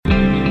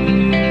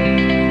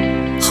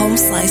Home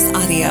Slice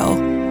Audio.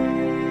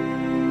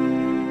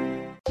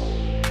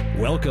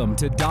 Welcome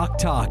to Doc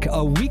Talk,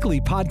 a weekly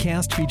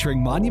podcast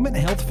featuring Monument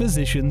Health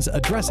physicians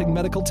addressing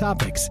medical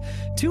topics.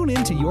 Tune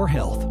into your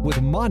health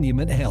with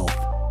Monument Health.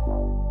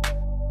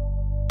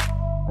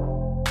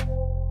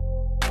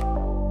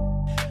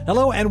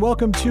 Hello and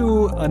welcome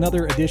to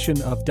another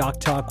edition of Doc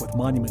Talk with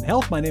Monument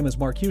Health. My name is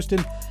Mark Houston,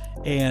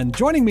 and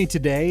joining me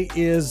today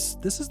is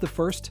the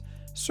first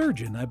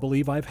surgeon I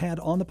believe I've had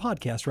on the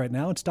podcast right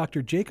now. It's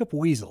Dr. Jacob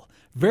Weasel.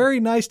 Very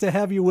nice to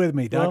have you with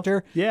me,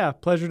 Doctor. Well, yeah,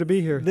 pleasure to be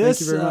here. Thank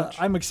you very much.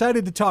 I'm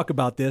excited to talk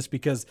about this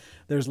because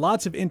there's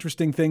lots of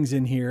interesting things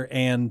in here,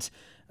 and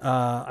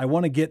I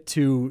want to get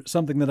to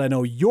something that I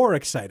know you're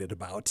excited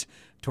about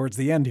towards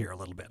the end here a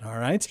little bit, all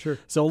right? Sure.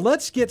 So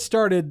let's get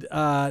started,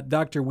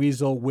 Dr.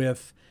 Weasel,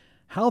 with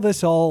how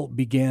this all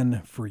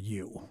began for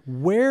you.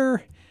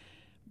 Where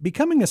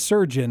becoming a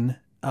surgeon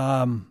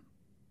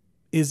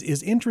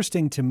is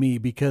interesting to me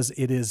because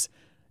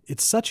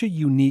it's such a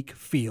unique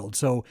field.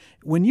 So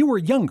when you were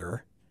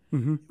younger,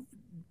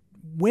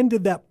 when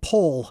did that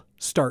pull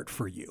start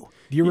for you?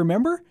 Do you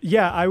remember?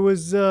 Yeah, I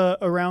was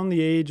around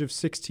the age of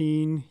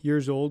 16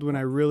 years old when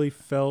I really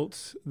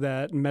felt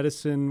that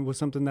medicine was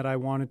something that I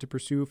wanted to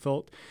pursue,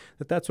 felt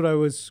that that's what I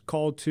was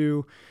called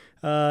to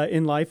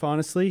in life,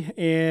 honestly.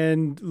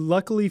 And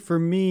luckily for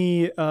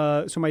me,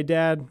 so my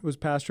dad was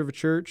pastor of a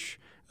church.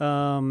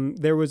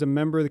 There was a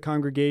member of the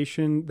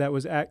congregation that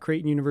was at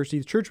Creighton University.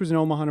 The church was in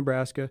Omaha,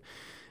 Nebraska.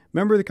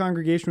 Member of the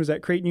congregation was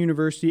at Creighton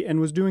University and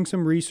was doing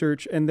some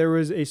research, and there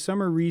was a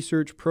summer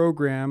research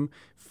program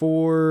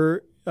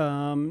for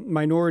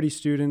minority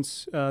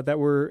students that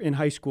were in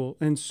high school,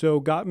 and so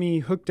got me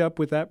hooked up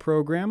with that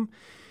program.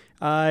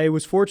 I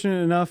was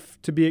fortunate enough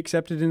to be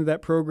accepted into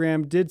that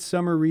program, did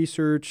summer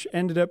research,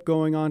 ended up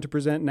going on to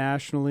present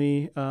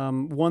nationally,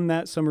 won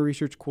that summer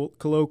research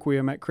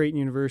colloquium at Creighton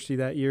University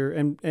that year,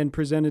 and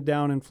presented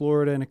down in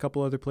Florida and a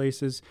couple other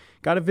places.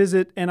 Got to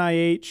visit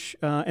NIH,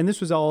 and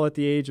this was all at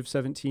the age of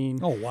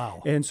 17. Oh,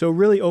 wow. And so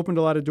really opened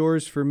a lot of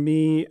doors for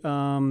me,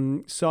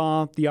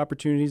 saw the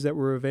opportunities that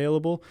were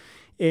available.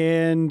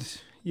 And,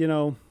 you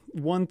know,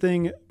 one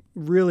thing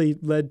really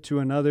led to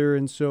another.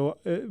 And so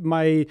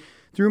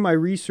through my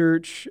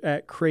research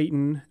at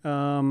Creighton,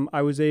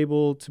 I was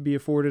able to be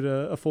afforded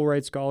a full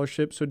ride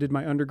scholarship. So did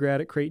my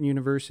undergrad at Creighton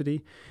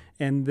University,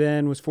 and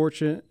then was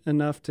fortunate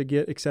enough to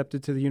get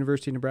accepted to the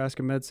University of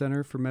Nebraska Med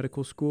Center for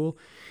medical school.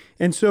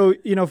 And so,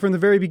 you know, from the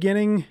very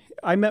beginning,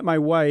 I met my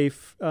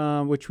wife,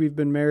 which we've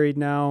been married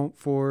now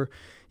for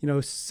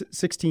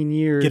 16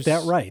 years. Get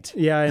that right.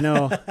 Yeah, I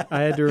know.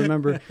 I had to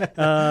remember.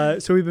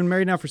 So we've been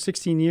married now for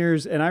 16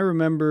 years. And I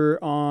remember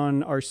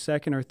on our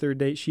second or third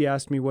date, she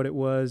asked me what it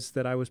was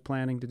that I was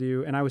planning to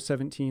do. And I was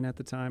 17 at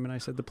the time. And I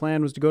said the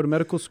plan was to go to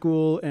medical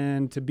school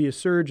and to be a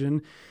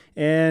surgeon.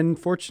 And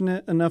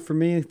fortunate enough for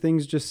me,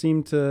 things just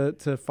seemed to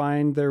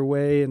find their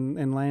way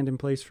and land in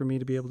place for me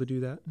to be able to do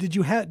that. Do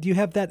you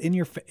have that in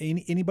your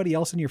anybody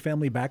else in your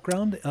family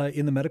background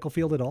in the medical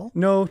field at all?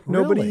 No,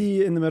 Really?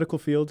 Nobody in the medical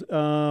field.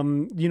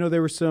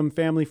 There were some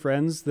family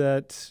friends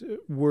that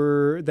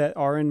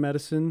are in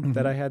medicine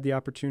that I had the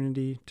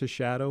opportunity to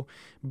shadow.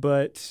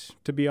 But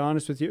to be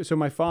honest with you, so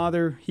my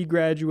father, he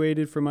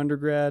graduated from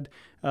undergrad.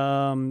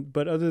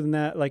 But other than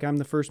that, like I'm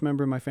the first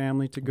member of my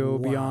family to go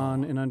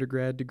beyond an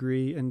undergrad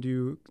degree and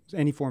do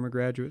any form of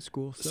graduate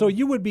school. So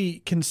you would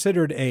be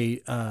considered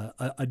a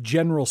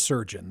general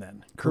surgeon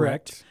then,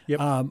 correct?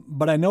 Yep.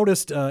 But I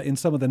noticed in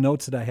some of the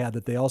notes that I had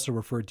that they also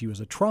referred to you as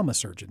a trauma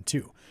surgeon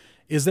too.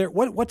 Is there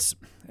what's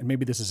and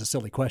maybe this is a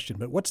silly question,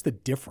 but what's the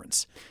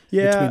difference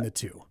between the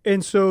two?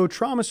 And so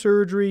trauma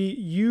surgery,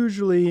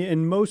 usually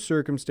in most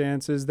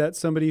circumstances, that's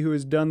somebody who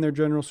has done their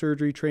general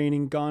surgery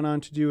training, gone on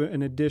to do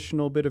an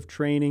additional bit of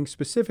training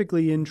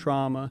specifically in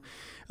trauma.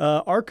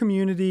 Our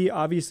community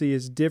obviously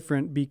is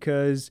different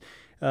because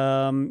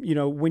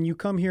when you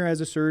come here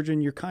as a surgeon,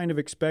 you're kind of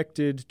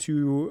expected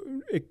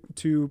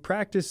to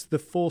practice the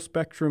full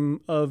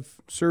spectrum of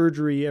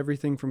surgery,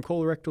 everything from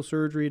colorectal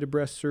surgery to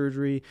breast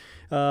surgery.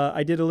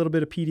 I did a little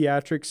bit of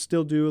pediatrics,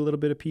 still do a little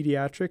bit of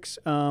pediatrics,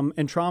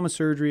 and trauma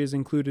surgery is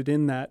included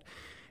in that.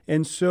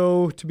 And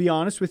so, to be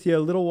honest with you, a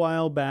little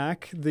while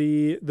back,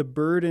 the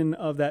burden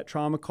of that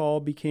trauma call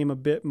became a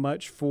bit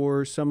much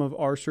for some of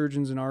our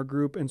surgeons in our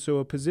group. And so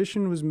a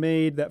position was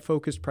made that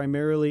focused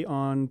primarily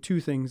on two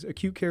things,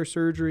 acute care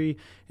surgery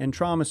and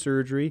trauma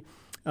surgery.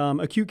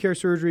 Acute care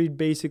surgery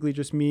basically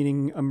just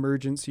meaning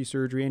emergency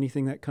surgery,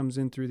 anything that comes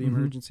in through the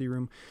emergency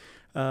room.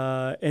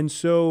 And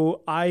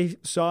so I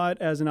saw it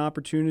as an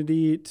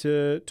opportunity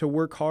to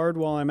work hard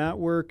while I'm at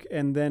work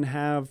and then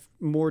have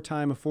more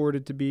time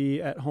afforded to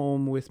be at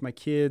home with my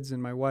kids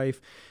and my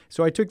wife.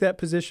 So I took that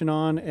position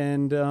on,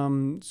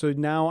 and so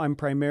now I'm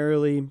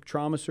primarily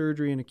trauma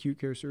surgery and acute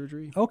care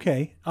surgery.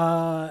 Okay.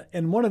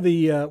 And one of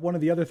the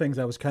other things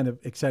I was kind of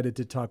excited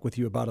to talk with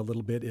you about a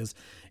little bit is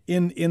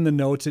in the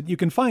notes, and you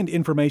can find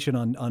information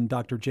on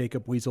Dr.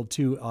 Jacob Weasel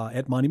too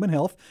at Monument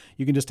Health.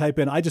 You can just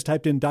I just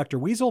typed in Dr.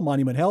 Weasel,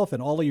 Monument Health,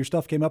 and all of your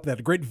stuff came up. They had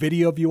a great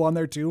video of you on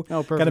there too.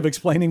 Oh, perfect. Kind of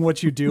explaining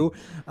what you do.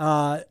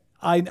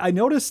 I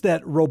noticed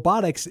that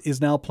robotics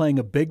is now playing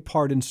a big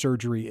part in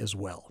surgery as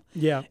well.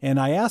 Yeah. And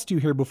I asked you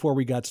here before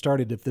we got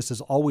started if this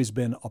has always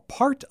been a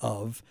part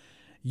of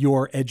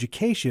your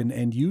education,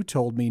 and you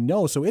told me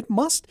no. So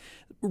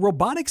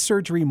robotic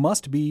surgery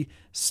must be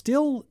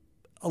still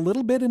a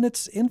little bit in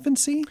its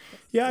infancy?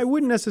 Yeah, I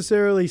wouldn't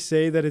necessarily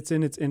say that it's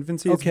in its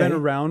infancy. It's been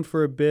around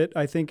for a bit.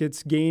 I think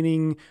it's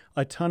gaining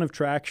a ton of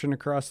traction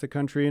across the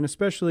country, and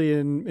especially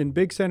in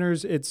big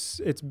centers, it's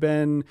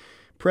been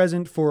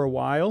present for a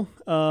while.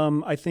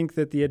 I think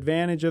that the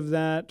advantage of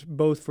that,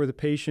 both for the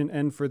patient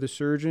and for the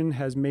surgeon,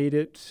 has made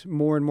it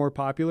more and more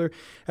popular,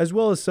 as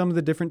well as some of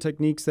the different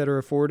techniques that are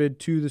afforded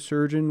to the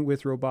surgeon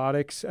with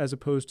robotics as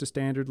opposed to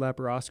standard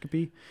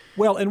laparoscopy.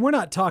 Well, and we're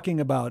not talking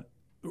about,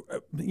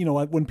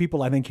 when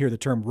people, I think, hear the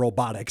term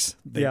robotics,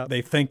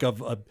 they think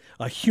of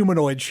a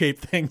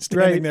humanoid-shaped thing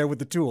standing there with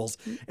the tools.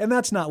 And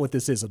that's not what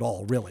this is at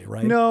all, really,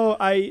 right? No,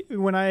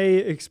 when I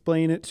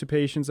explain it to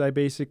patients, I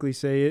basically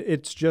say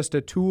it's just a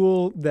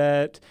tool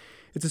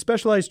it's a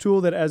specialized tool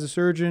that as a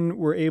surgeon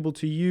we're able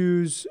to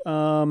use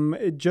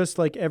just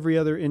like every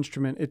other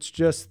instrument. It's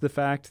just the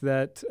fact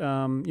that,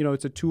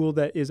 it's a tool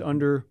that is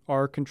under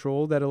our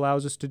control that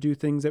allows us to do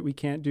things that we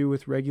can't do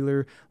with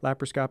regular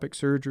laparoscopic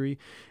surgery.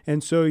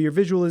 And so your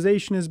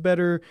visualization is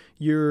better,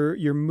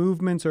 your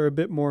movements are a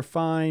bit more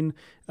fine,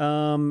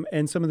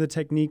 and some of the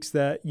techniques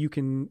that you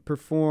can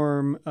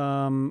perform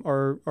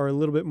are a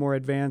little bit more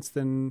advanced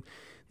than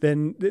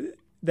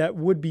that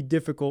would be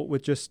difficult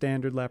with just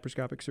standard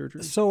laparoscopic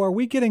surgery. So are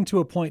we getting to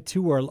a point,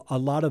 too, where a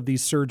lot of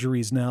these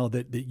surgeries now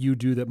that you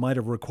do that might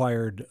have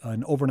required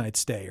an overnight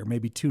stay or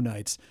maybe 2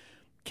 nights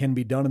can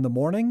be done in the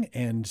morning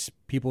and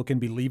people can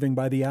be leaving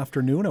by the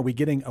afternoon? Are we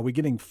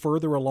getting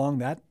further along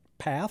that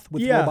path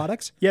with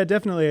robotics? Yeah,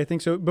 definitely. I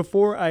think so.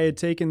 Before I had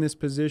taken this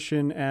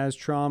position as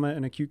trauma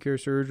and acute care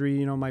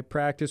surgery, my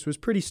practice was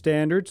pretty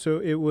standard. So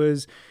it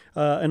was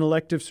an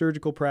elective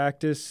surgical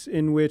practice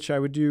in which I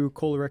would do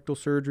colorectal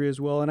surgery as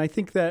well. And I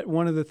think that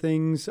one of the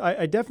things,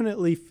 I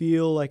definitely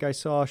feel like I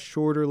saw a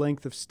shorter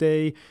length of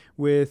stay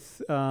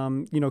with,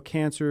 colon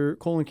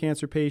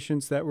cancer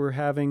patients that were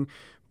having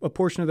a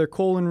portion of their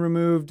colon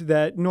removed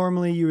that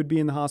normally you would be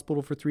in the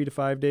hospital for 3 to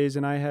 5 days.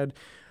 And I had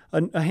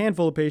a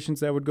handful of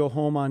patients that would go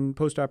home on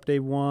post-op day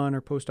 1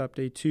 or post-op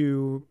day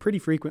 2 pretty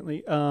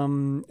frequently.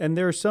 And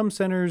there are some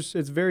centers,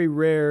 it's very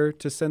rare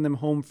to send them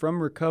home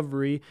from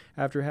recovery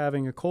after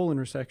having a colon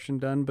resection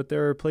done, but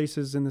there are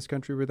places in this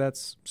country where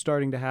that's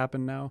starting to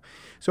happen now.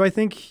 So I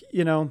think,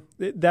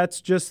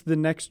 that's just the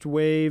next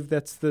wave.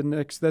 That's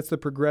the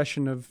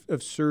progression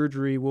of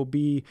surgery will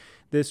be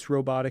this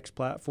robotics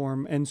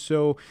platform. And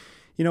so,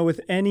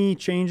 with any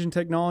change in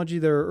technology,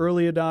 there are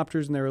early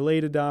adopters and there are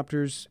late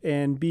adopters.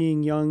 And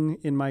being young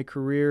in my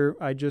career,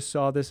 I just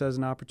saw this as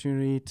an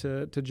opportunity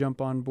to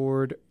jump on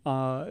board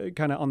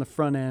kind of on the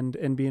front end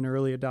and be an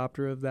early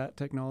adopter of that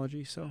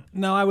technology. So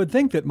now I would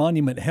think that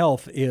Monument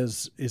Health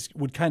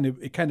would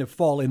kind of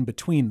fall in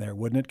between there,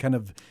 wouldn't it? Kind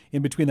of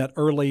in between that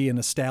early and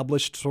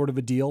established sort of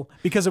a deal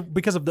because of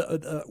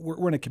the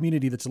we're in a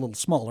community that's a little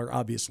smaller,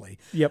 obviously.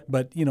 Yep.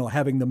 But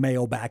having the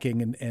Mayo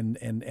backing and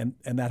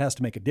that has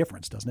to make a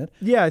difference, doesn't it?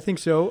 Yeah, I think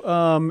so.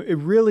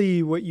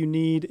 Really what you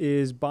need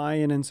is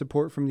buy-in and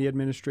support from the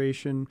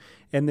administration,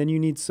 and then you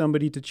need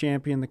somebody to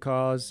champion the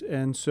cause.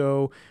 And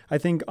so I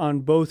think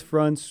on both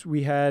fronts,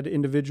 we had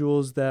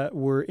individuals that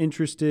were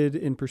interested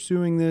in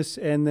pursuing this,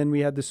 and then we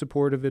had the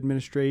support of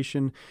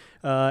administration.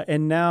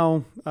 And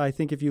now I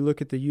think if you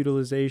look at the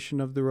utilization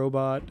of the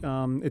robot,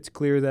 it's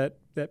clear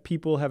that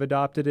people have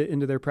adopted it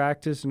into their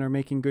practice and are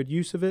making good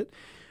use of it.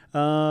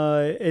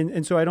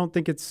 And so I don't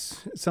think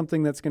it's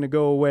something that's going to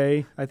go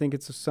away. I think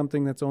it's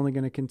something that's only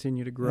going to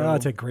continue to grow. Oh,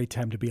 it's a great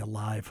time to be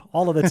alive.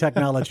 All of the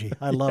technology.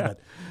 I love it.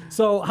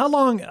 So how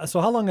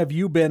long have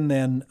you been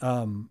then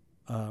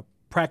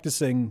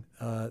practicing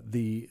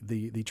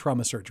the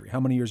trauma surgery? How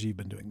many years have you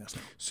been doing this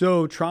now?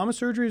 So trauma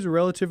surgery is a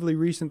relatively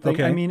recent thing.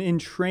 Okay. I mean, in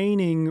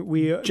training,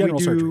 we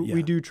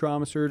do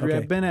trauma surgery. Okay.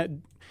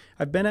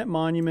 I've been at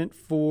Monument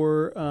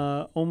for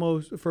about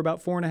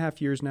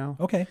 4.5 years now.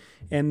 Okay.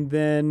 And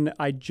then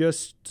I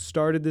just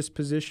started this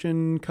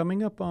position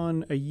coming up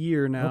on a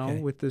year now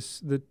with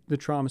the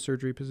trauma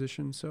surgery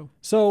position.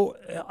 So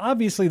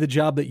obviously the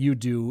job that you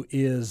do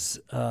is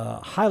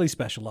highly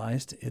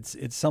specialized.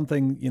 It's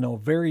something,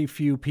 very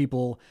few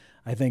people,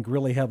 I think,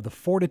 really have the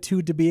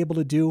fortitude to be able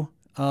to do.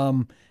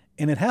 And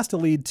it has to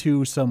lead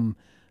to some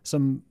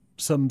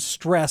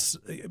stress.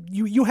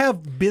 You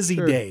have busy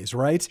days,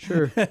 right?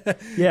 Sure.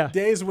 Yeah.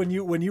 Days when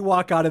you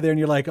walk out of there and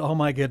you're like, oh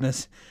my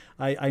goodness,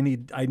 I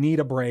need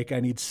a break. I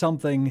need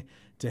something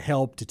to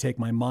help to take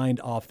my mind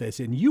off this.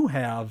 And you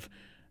have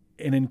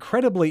an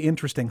incredibly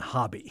interesting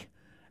hobby.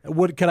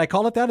 Can I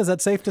call it that? Is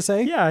that safe to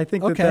say? Yeah, I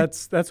think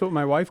that's what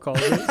my wife calls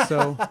it.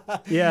 So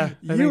yeah,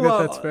 I think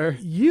that's fair.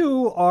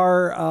 You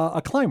are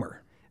a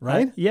climber,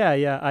 right?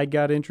 Yeah. I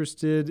got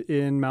interested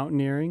in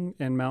mountaineering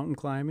and mountain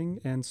climbing.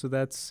 And so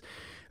that's...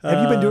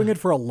 Have you been doing it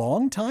for a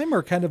long time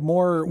or kind of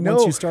more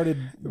once you started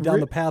down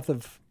the path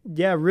of...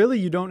 Yeah, really,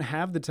 you don't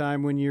have the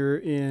time when you're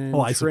in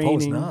I suppose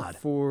training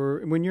not.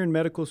 when you're in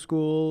medical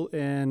school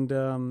and,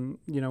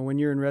 when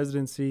you're in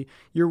residency,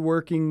 you're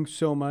working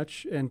so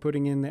much and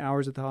putting in the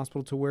hours at the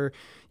hospital to where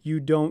you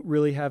don't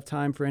really have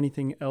time for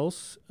anything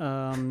else.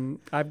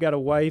 I've got a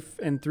wife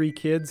and 3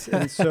 kids,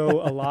 and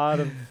so a lot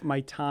of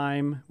my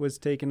time was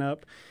taken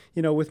up,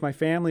 with my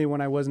family when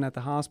I wasn't at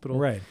the hospital.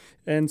 Right.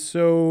 And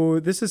so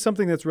this is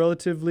something that's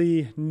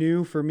relatively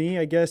new for me.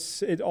 I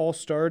guess it all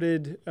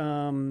started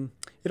when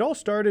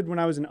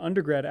I was an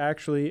undergrad,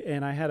 actually,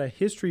 and I had a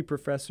history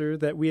professor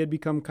that we had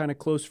become kind of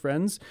close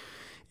friends.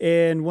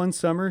 And one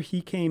summer,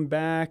 he came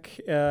back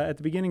at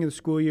the beginning of the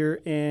school year,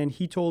 and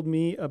he told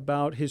me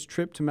about his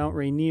trip to Mount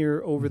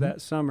Rainier over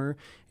that summer.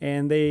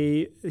 And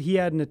he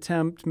had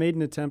made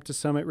an attempt to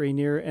summit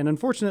Rainier, and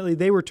unfortunately,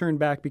 they were turned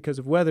back because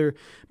of weather.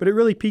 But it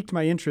really piqued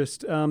my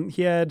interest.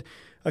 He had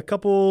a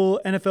couple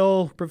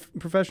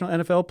professional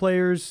NFL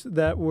players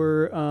that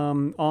were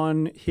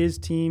on his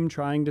team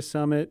trying to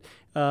summit,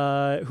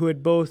 who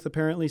had both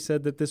apparently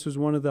said that this was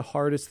one of the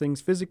hardest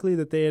things physically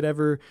that they had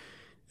ever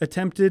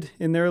attempted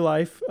in their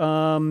life.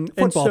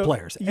 Football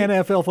players,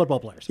 NFL football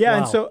players. Yeah, Wow.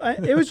 and so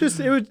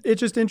it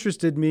just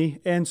interested me,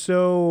 and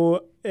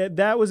so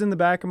that was in the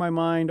back of my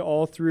mind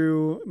all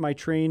through my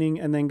training,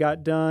 and then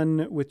got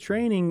done with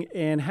training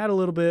and had a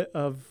little bit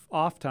of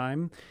off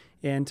time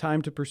and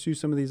time to pursue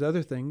some of these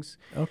other things.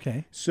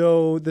 Okay.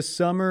 So the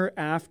summer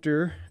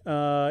after,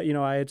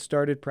 I had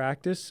started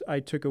practice,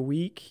 I took a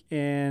week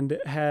and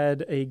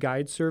had a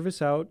guide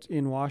service out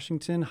in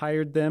Washington,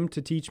 hired them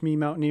to teach me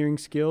mountaineering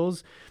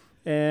skills,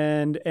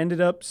 and ended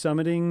up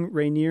summiting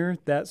Rainier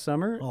that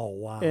summer. Oh,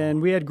 wow.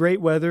 And we had great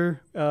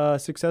weather,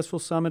 successful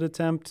summit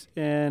attempt,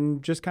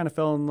 and just kind of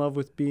fell in love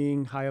with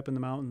being high up in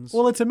the mountains.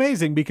 Well, it's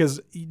amazing because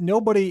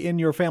nobody in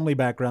your family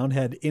background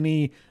had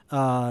any,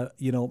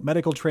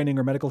 medical training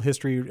or medical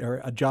history or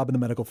a job in the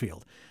medical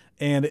field.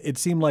 And it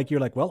seemed like you're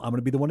like, well, I'm going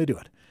to be the one to do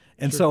it.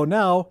 And so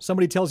now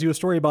somebody tells you a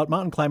story about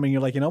mountain climbing.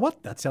 You're like, you know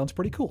what? That sounds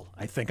pretty cool.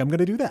 I think I'm going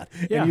to do that.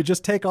 Yeah. And you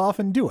just take off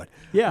and do it.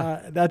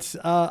 Yeah.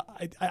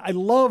 I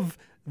love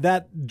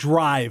that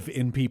drive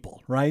in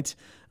people, right?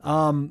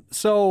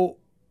 So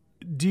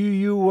do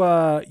you,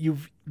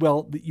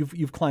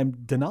 you've climbed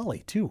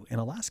Denali too in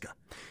Alaska.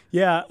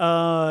 Yeah.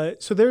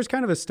 So there's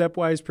kind of a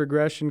stepwise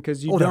progression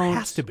because there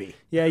has to be.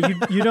 Yeah.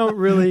 You don't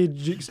really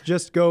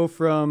just go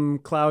from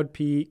Cloud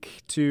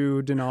Peak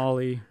to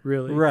Denali,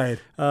 really. Right.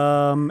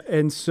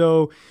 And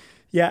so,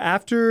 yeah,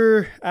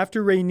 after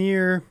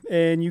Rainier,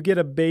 and you get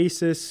a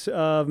basis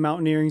of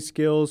mountaineering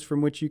skills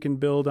from which you can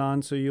build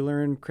on. So you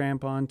learn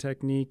crampon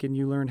technique, and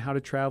you learn how to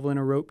travel in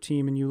a rope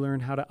team, and you learn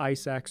how to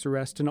ice axe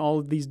arrest, and all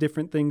of these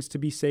different things to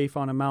be safe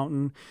on a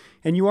mountain.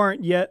 And you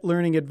aren't yet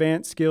learning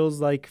advanced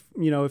skills like,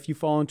 if you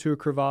fall into a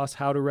crevasse,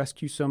 how to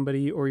rescue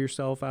somebody or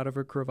yourself out of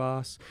a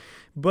crevasse.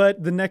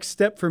 But the next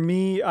step for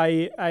me,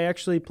 I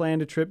actually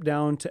planned a trip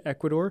down to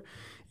Ecuador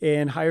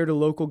and hired a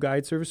local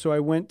guide service. So I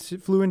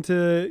flew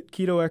into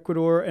Quito,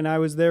 Ecuador, and I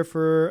was there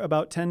for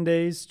about 10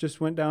 days, just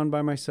went down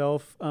by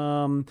myself.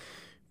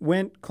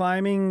 Went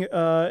climbing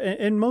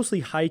and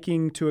mostly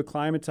hiking to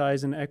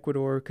acclimatize in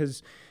Ecuador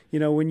because,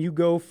 when you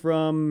go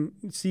from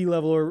sea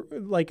level, or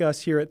like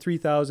us here at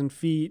 3,000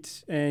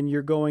 feet, and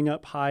you're going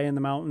up high in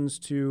the mountains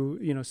to,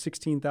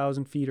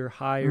 16,000 feet or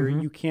higher,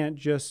 you can't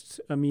just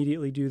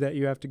immediately do that.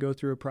 You have to go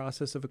through a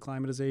process of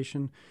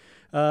acclimatization.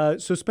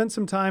 So spent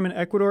some time in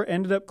Ecuador,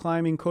 ended up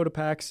climbing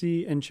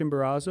Cotopaxi and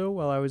Chimborazo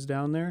while I was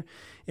down there,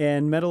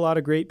 and met a lot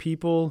of great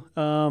people.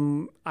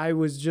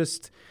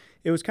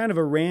 It was kind of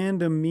a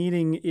random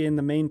meeting in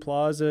the main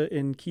plaza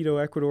in Quito,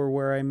 Ecuador,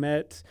 where I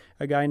met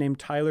a guy named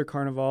Tyler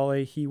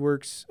Carnevale. He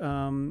works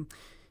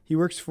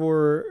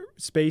for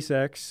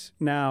SpaceX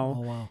now.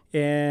 Oh, wow.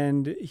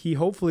 And he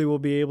hopefully will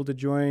be able to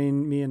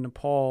join me in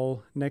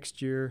Nepal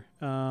next year,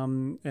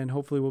 and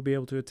hopefully we'll be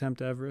able to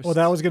attempt Everest. Well,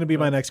 that was going to be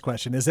my next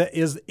question. Is that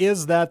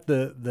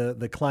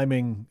the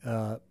climbing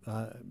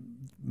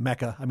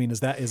mecca? I mean, is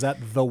that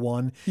the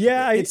one?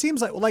 Yeah, it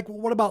seems like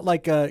what about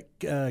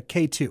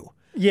K2?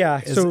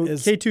 Yeah,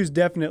 K2 is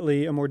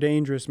definitely a more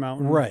dangerous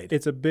mountain. Right.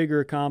 It's a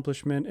bigger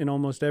accomplishment in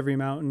almost every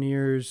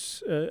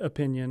mountaineer's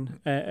opinion,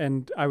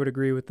 and I would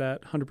agree with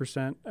that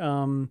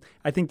 100%.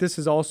 I think this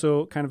is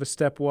also kind of a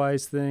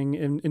stepwise thing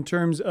in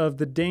terms of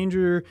the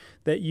danger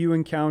that you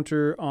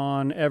encounter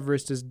on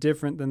Everest is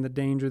different than the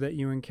danger that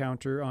you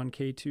encounter on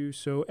K2.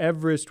 So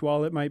Everest,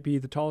 while it might be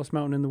the tallest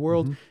mountain in the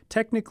world,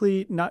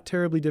 technically not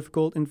terribly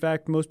difficult. In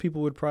fact, most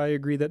people would probably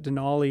agree that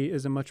Denali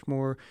is a much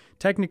more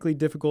technically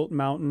difficult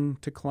mountain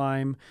to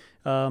climb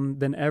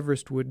than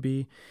Everest would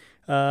be.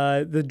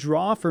 The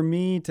draw for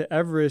me to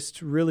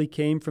Everest really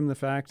came from the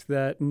fact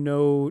that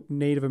no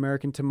Native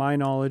American, to my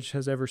knowledge,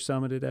 has ever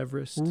summited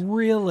Everest.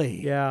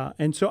 Really? Yeah.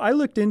 And so I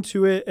looked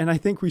into it, and I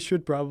think we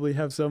should probably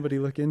have somebody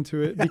look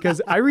into it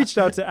because I reached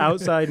out to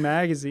Outside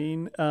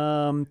Magazine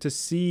to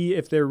see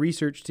if their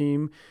research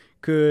team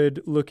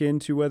could look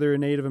into whether a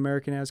Native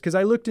American has. Because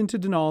I looked into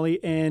Denali,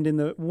 and in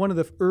one of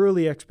the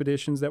early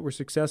expeditions that were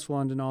successful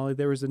on Denali,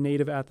 there was a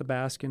native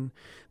Athabascan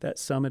that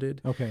summited.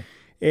 Okay.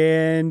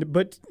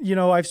 But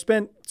I've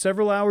spent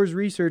several hours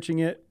researching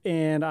it,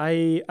 and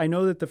I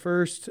know that the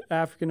first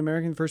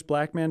African-American, first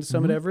black man to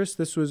summit Everest,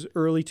 this was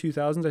early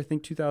 2000s, I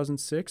think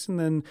 2006. And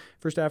then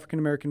first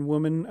African-American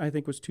woman, I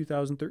think was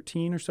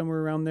 2013 or somewhere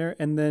around there.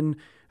 And then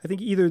I think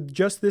either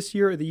just this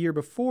year or the year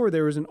before,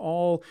 there was an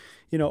all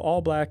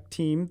black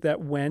team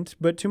that went.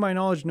 But to my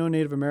knowledge, no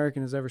Native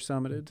American has ever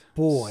summited.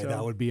 Boy,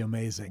 that would be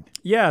amazing.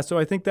 Yeah, so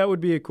I think that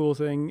would be a cool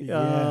thing.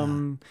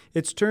 Yeah.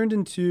 It's turned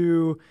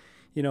into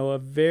a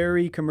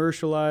very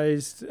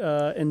commercialized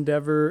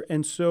endeavor.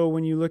 And so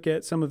when you look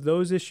at some of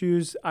those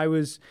issues,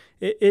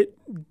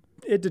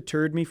 it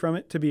deterred me from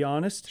it, to be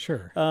honest.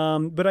 Sure.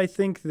 But I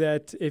think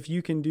that if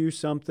you can do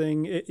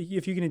something,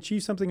 if you can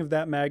achieve something of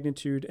that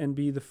magnitude and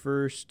be the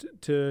first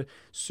to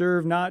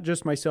serve not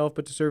just myself,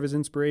 but to serve as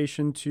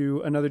inspiration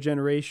to another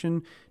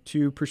generation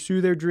to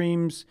pursue their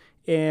dreams.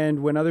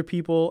 And when other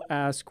people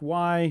ask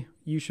why,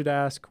 you should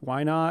ask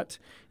why not.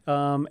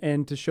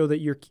 And to show that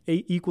you're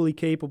equally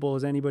capable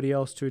as anybody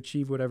else to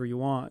achieve whatever you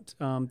want.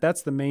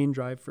 That's the main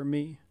drive for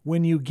me.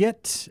 When you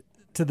get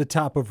to the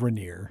top of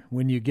Rainier,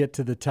 when you get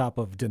to the top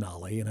of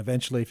Denali, and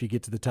eventually if you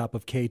get to the top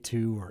of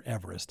K2 or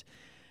Everest,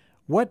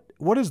 what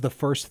is the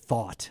first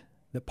thought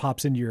that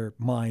pops into your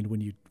mind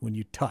when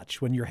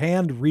your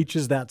hand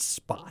reaches that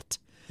spot?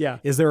 Yeah.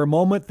 Is there a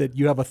moment that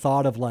you have a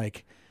thought of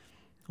like,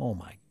 oh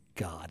my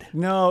God?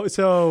 No.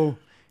 So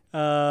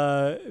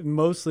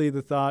mostly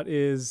the thought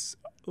is,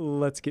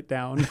 let's get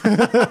down. To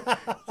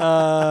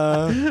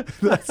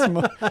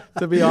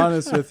be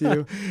honest with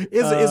you.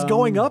 Is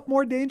going up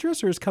more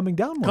dangerous or is coming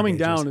down more coming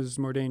dangerous? Down is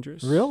more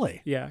dangerous.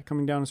 Really? Yeah,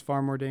 coming down is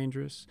far more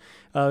dangerous.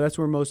 That's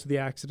where most of the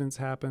accidents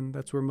happen.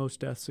 That's where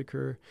most deaths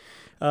occur.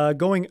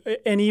 Going,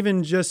 and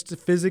even just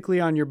physically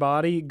on your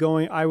body,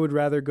 I would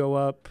rather go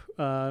up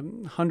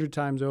 100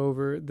 times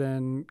over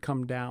than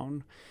come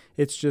down.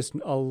 It's just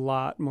a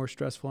lot more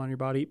stressful on your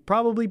body,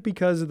 probably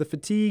because of the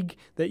fatigue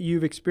that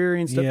you've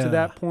experienced up to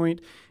that point.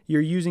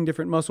 You're using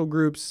different muscle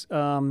groups.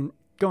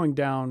 Going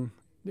down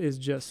is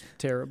just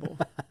terrible.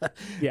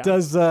 Yeah.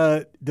 Does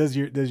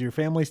your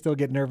family still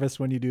get nervous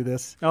when you do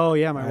this? Oh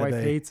yeah, my wife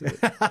hates it.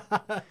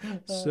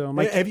 So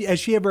has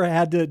she ever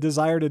had the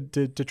desire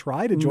to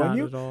try to join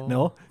you? Not at all.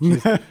 No.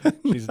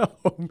 She's No.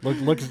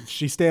 Look.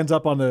 She stands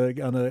up on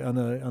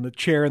the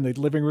chair in the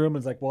living room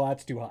and is like, "Well,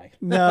 that's too high."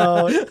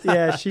 No.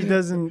 Yeah, she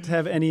doesn't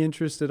have any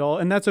interest at all,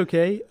 and that's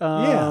okay.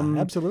 Yeah,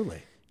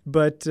 absolutely.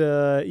 But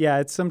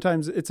it's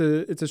sometimes it's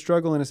a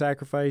struggle and a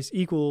sacrifice,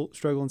 equal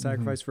struggle and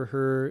sacrifice for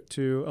her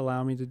to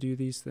allow me to do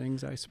these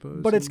things, I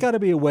suppose. But it's got to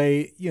be a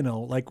way,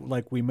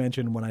 like we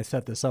mentioned when I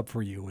set this up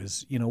for you,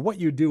 is what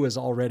you do is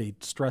already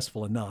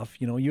stressful enough.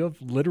 You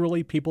have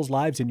literally people's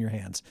lives in your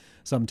hands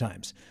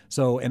sometimes.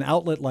 So an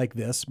outlet like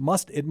this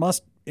must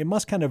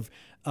kind of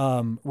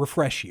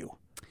refresh you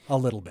a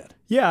little bit.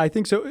 Yeah, I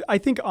think so. I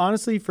think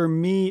honestly, for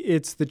me,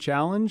 it's the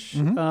challenge.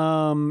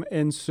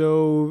 And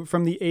so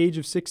from the age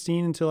of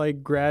 16 until I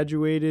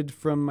graduated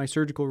from my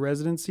surgical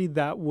residency,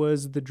 that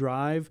was the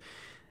drive.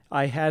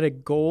 I had a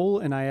goal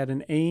and I had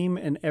an aim,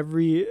 and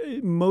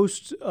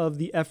most of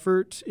the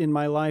effort in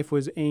my life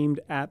was aimed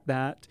at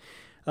that.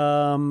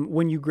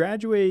 When you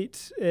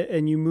graduate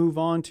and you move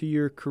on to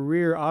your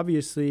career,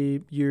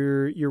 obviously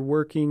you're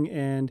working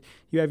and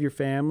you have your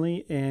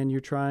family and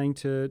you're trying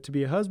to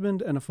be a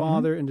husband and a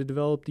father and to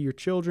develop your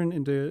children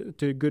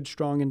into good,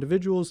 strong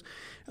individuals.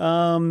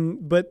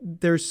 But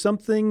there's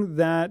something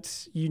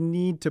that you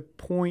need to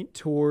point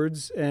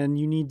towards and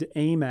you need to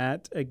aim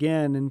at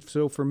again. And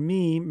so for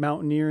me,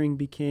 mountaineering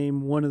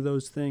became one of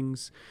those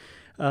things.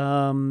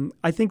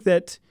 I think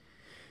that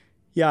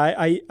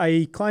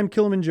I climbed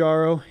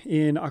Kilimanjaro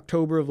in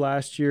October of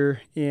last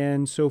year,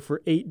 and so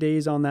for 8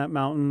 days on that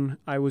mountain,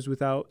 I was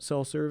without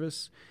cell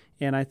service.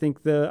 And I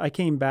think I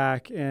came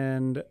back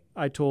and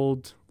I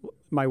told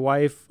my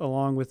wife,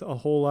 along with a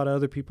whole lot of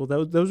other people,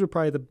 those were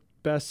probably the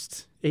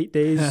best 8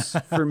 days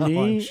for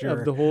me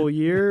of the whole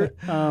year.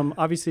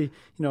 Obviously,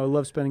 I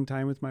love spending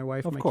time with my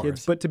wife and my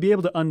kids, but to be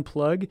able to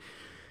unplug,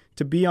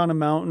 to be on a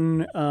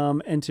mountain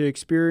and to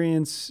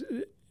experience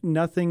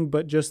nothing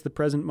but just the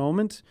present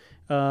moment,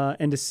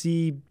 and to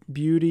see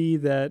beauty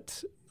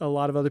that a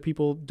lot of other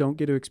people don't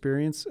get to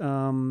experience.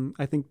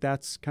 I think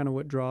that's kind of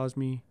what draws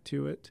me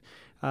to it.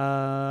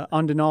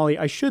 On Denali,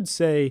 I should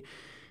say,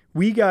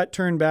 we got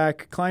turned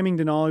back, climbing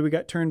Denali, we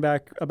got turned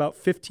back about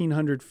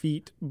 1,500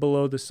 feet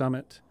below the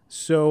summit.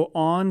 So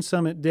on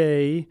summit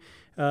day,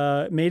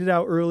 made it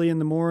out early in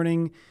the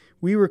morning.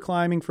 We were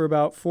climbing for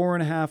about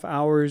 4.5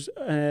 hours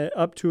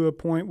up to a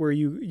point where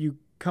you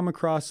come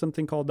across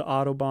something called the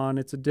Autobahn.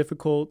 It's a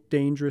difficult,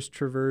 dangerous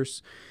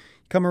traverse.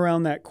 Come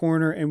around that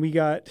corner and we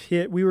got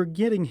hit. We were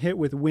getting hit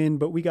with wind,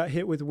 but we got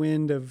hit with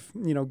wind of,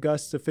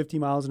 gusts of 50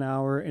 miles an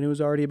hour, and it was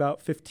already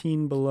about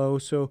 15 below.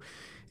 So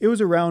it was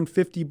around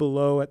 50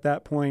 below at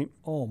that point.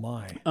 Oh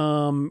my.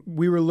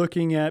 We were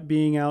looking at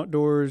being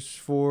outdoors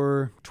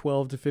for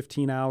 12 to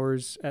 15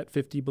 hours at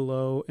 50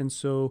 below. And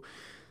so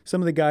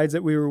some of the guides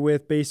that we were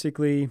with,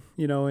 basically,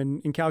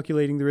 in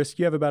calculating the risk,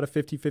 you have about a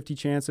 50-50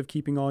 chance of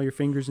keeping all your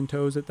fingers and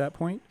toes at that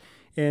point.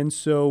 And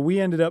so we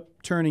ended up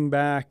turning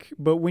back.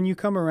 But when you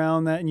come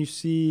around that and you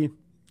see,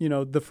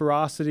 the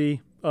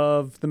ferocity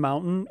of the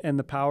mountain and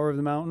the power of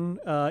the mountain,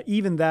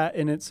 even that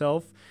in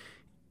itself,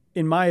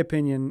 in my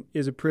opinion,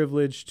 is a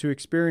privilege to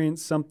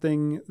experience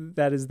something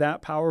that is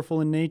that powerful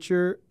in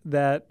nature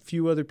that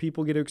few other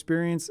people get to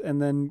experience,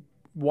 and then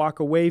walk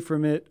away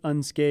from it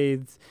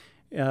unscathed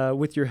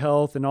with your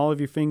health and all of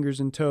your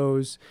fingers and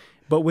toes,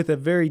 but with a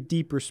very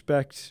deep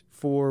respect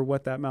for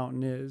what that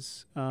mountain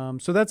is.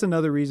 So that's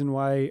another reason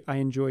why I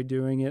enjoy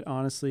doing it,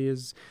 honestly,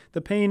 is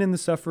the pain and the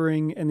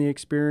suffering and the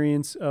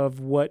experience of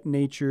what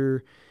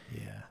nature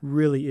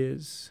really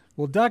is.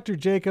 Well, Dr.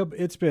 Jacob,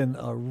 it's been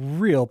a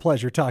real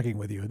pleasure talking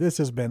with you. This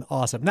has been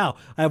awesome. Now,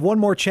 I have one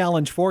more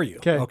challenge for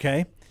you.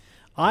 Okay?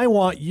 I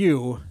want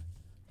you,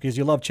 because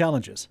you love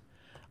challenges,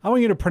 I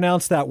want you to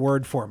pronounce that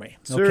word for me.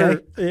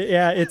 Sir,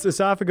 yeah, it's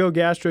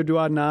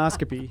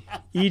esophagogastroduodenoscopy,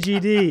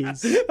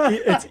 EGDs.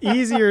 It's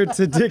easier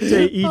to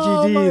dictate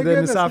EGD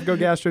than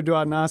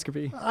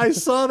esophagogastroduodenoscopy. I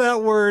saw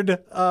that word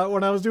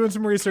when I was doing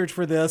some research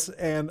for this,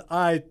 and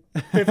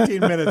 15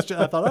 minutes,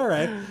 I thought, all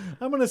right,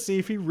 I'm going to see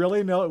if he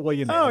really knows. Well,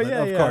 you know,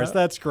 of course.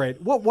 That's great.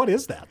 What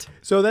is that?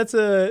 So it's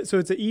an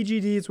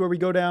EGD. It's where we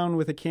go down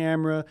with a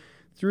camera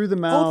through the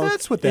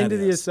mouth, into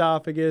the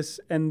esophagus,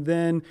 and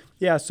then,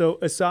 so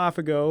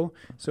esophagus,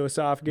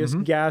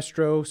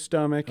 gastro,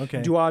 stomach,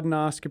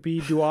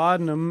 duodenoscopy.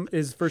 Duodenum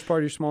is the first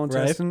part of your small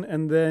intestine,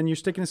 and then you're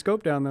sticking a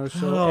scope down those,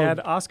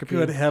 adoscopy.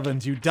 Good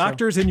heavens, you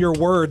doctors and your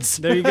words.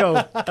 There you go.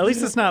 At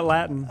least it's not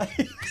Latin.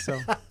 So,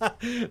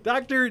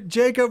 Dr.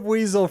 Jacob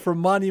Weasel from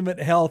Monument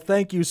Health,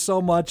 thank you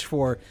so much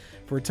for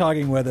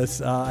talking with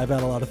us. I've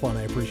had a lot of fun.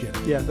 I appreciate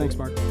it. Yeah, thanks,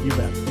 Mark. You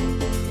bet.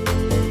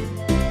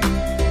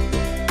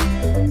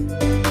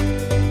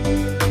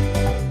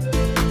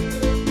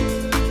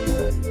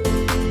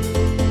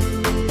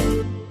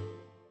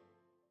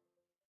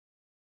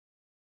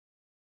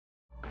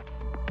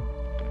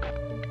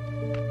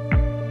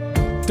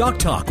 Doc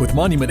Talk with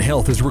Monument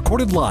Health is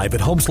recorded live at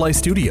Homeslice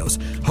Studios,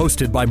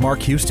 hosted by Mark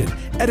Houston,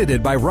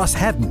 edited by Russ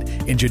Haddon,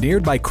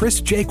 engineered by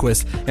Chris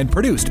Jaquist, and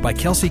produced by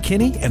Kelsey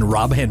Kinney and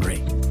Rob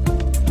Henry.